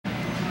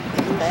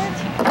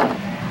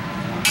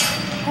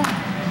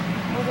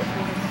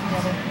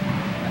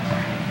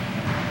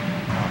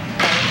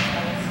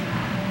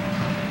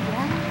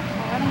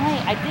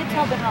I did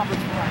tell Ben Roberts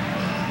to run.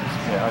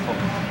 Yeah, I told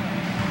him.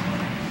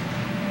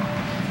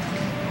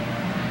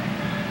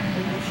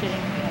 Are you shitting?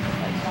 You have to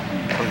fight something.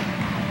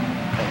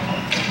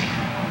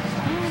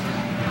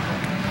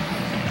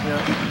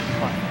 Yeah,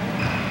 fine.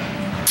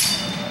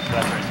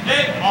 That's right.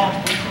 Hit all.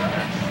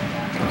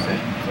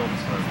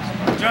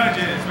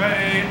 Judges,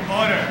 ready,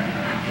 order.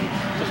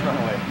 Just run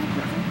away.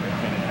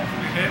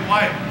 Hit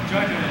white.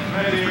 Judges,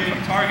 ready,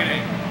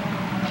 targeting.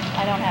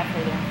 I don't have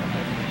further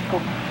information.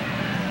 Cool.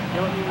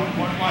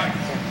 One white.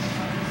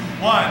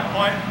 1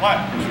 point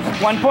white.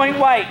 1 point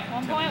white.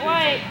 1 point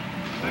white.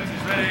 Vince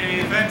is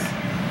ready, Vince.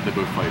 They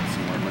both fight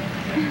similarly.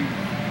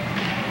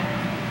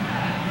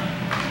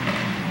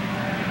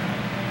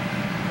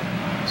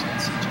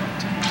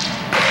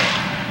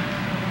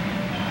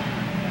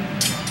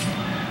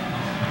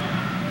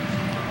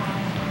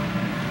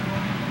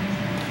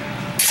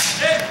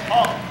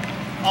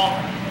 Halt.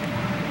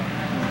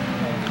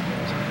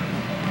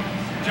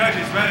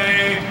 Judges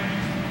ready.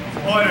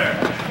 Order.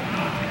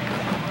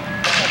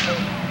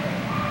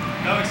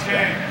 No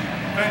exchange.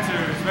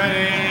 Fencers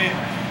ready.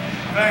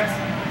 Fence.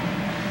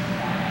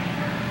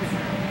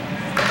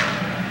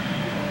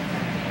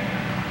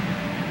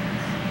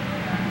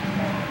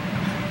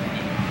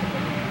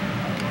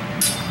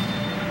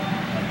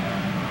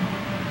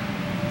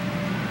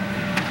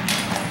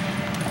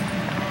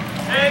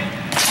 Hit.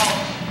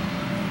 Halt.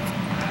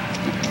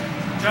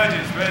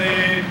 Judges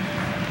ready.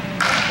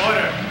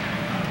 Order.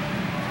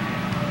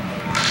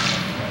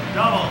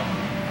 Double.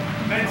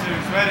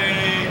 Fencers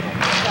ready.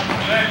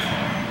 Fence.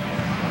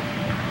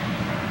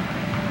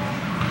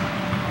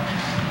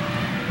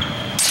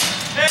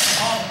 Hit.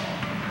 Halt.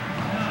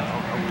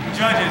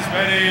 Judges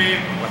ready.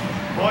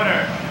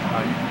 Order.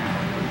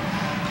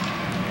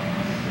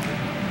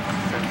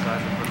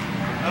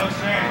 No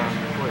exchange.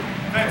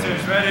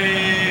 Fencers ready.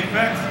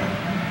 Fence.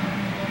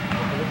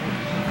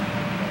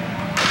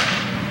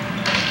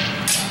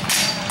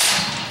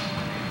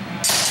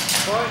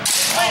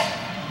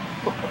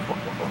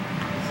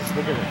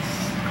 Look at this.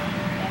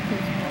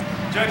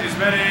 Judges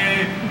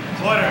ready.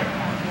 Order.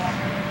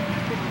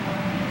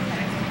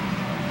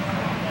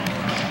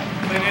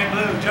 Clean in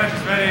blue.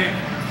 Judges ready.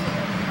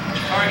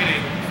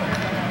 Targeting.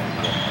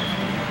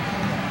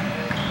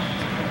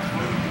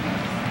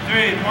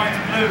 3 points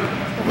blue.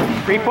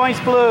 3 points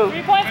blue.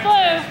 3 points blue.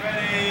 Fencers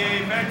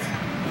ready. Fence.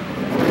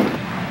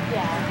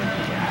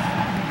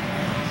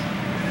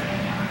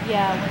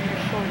 Yeah, when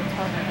you're short, it's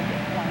harder to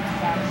get points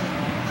back.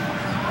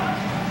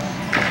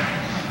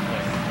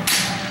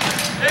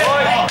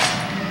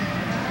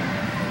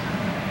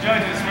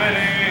 Judges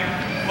ready.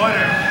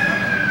 Order.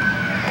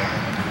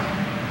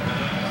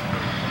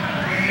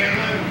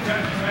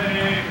 Judges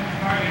ready.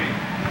 Targeting.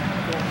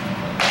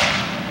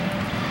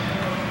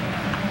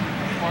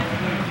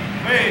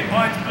 3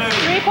 points blue.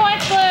 3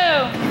 points blue.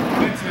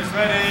 Fencers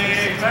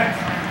ready. Fence.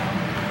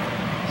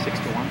 6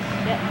 to 1.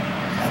 Yep.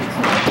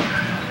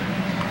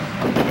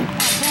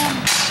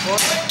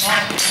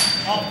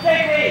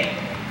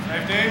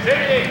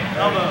 Safety.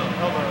 Elbow.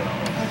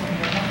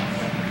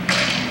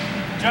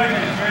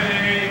 Judges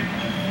ready.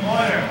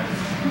 Order.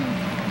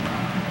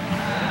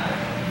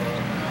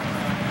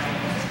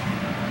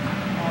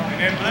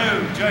 In blue.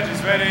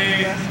 Judges ready.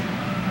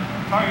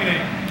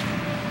 Targeting.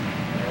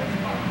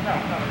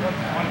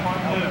 1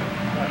 point blue.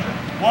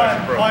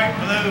 1 point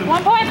blue.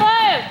 1 point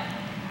blue.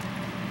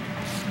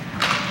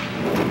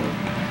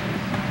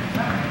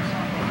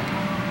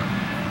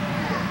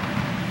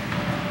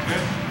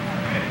 Good.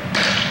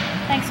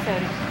 Thanks,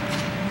 Cody.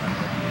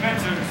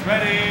 Fencers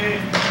ready.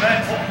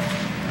 Fence.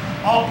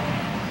 Halt.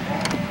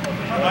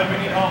 We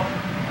need halt. I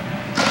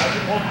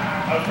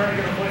was trying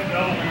to get a place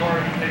double before I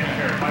can take a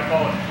care. My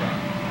fault.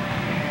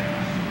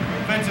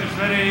 Fencers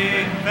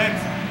ready.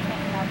 Fence.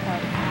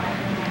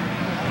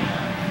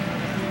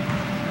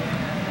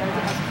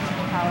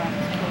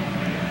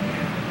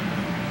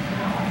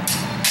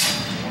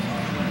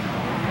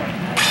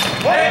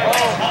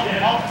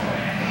 Halt.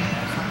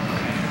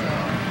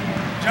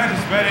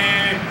 Judges ready.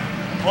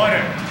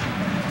 Order.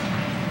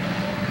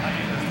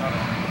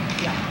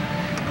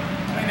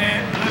 Clean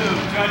in blue.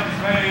 Judges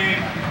ready.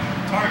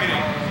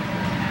 Targeting.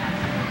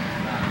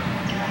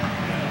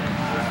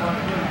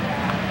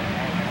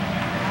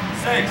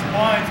 6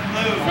 points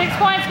blue. 6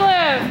 points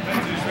blue.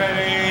 Fencers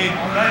ready.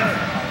 Fence.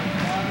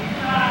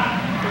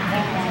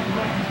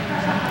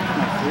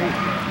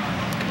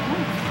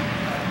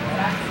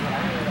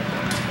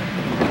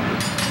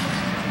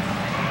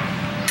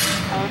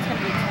 Oh, it's going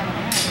to be 10 and a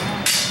half.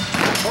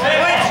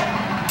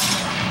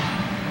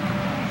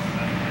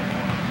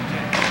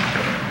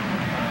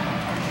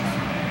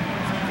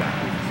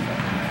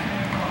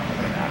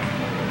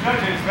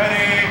 Judges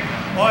ready.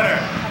 Order.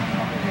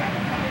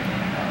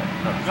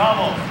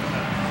 Double.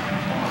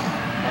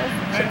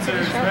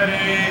 Fencers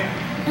ready.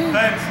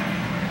 Fence.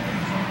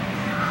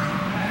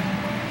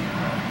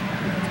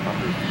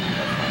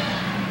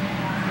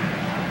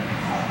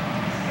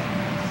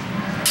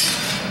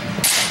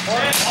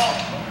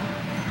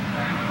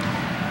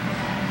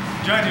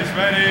 Judges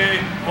ready,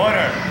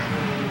 order.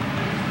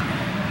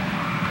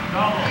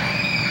 Double.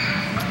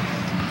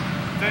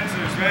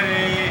 Fencers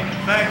ready,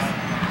 thanks.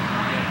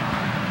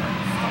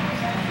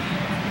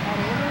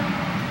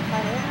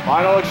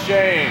 Final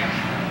exchange.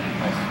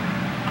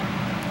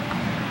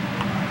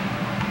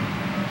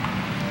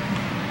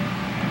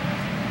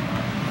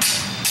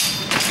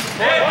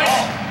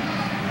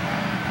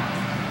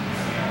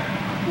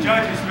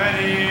 Judges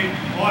ready,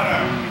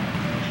 order.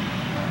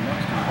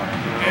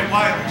 Okay,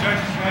 white,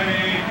 judges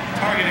ready,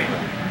 targeting.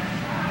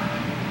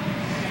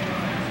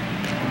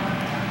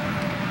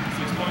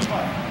 6 points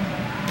white.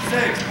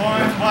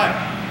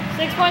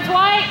 6 points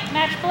white,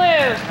 match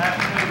blue.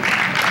 Match blue.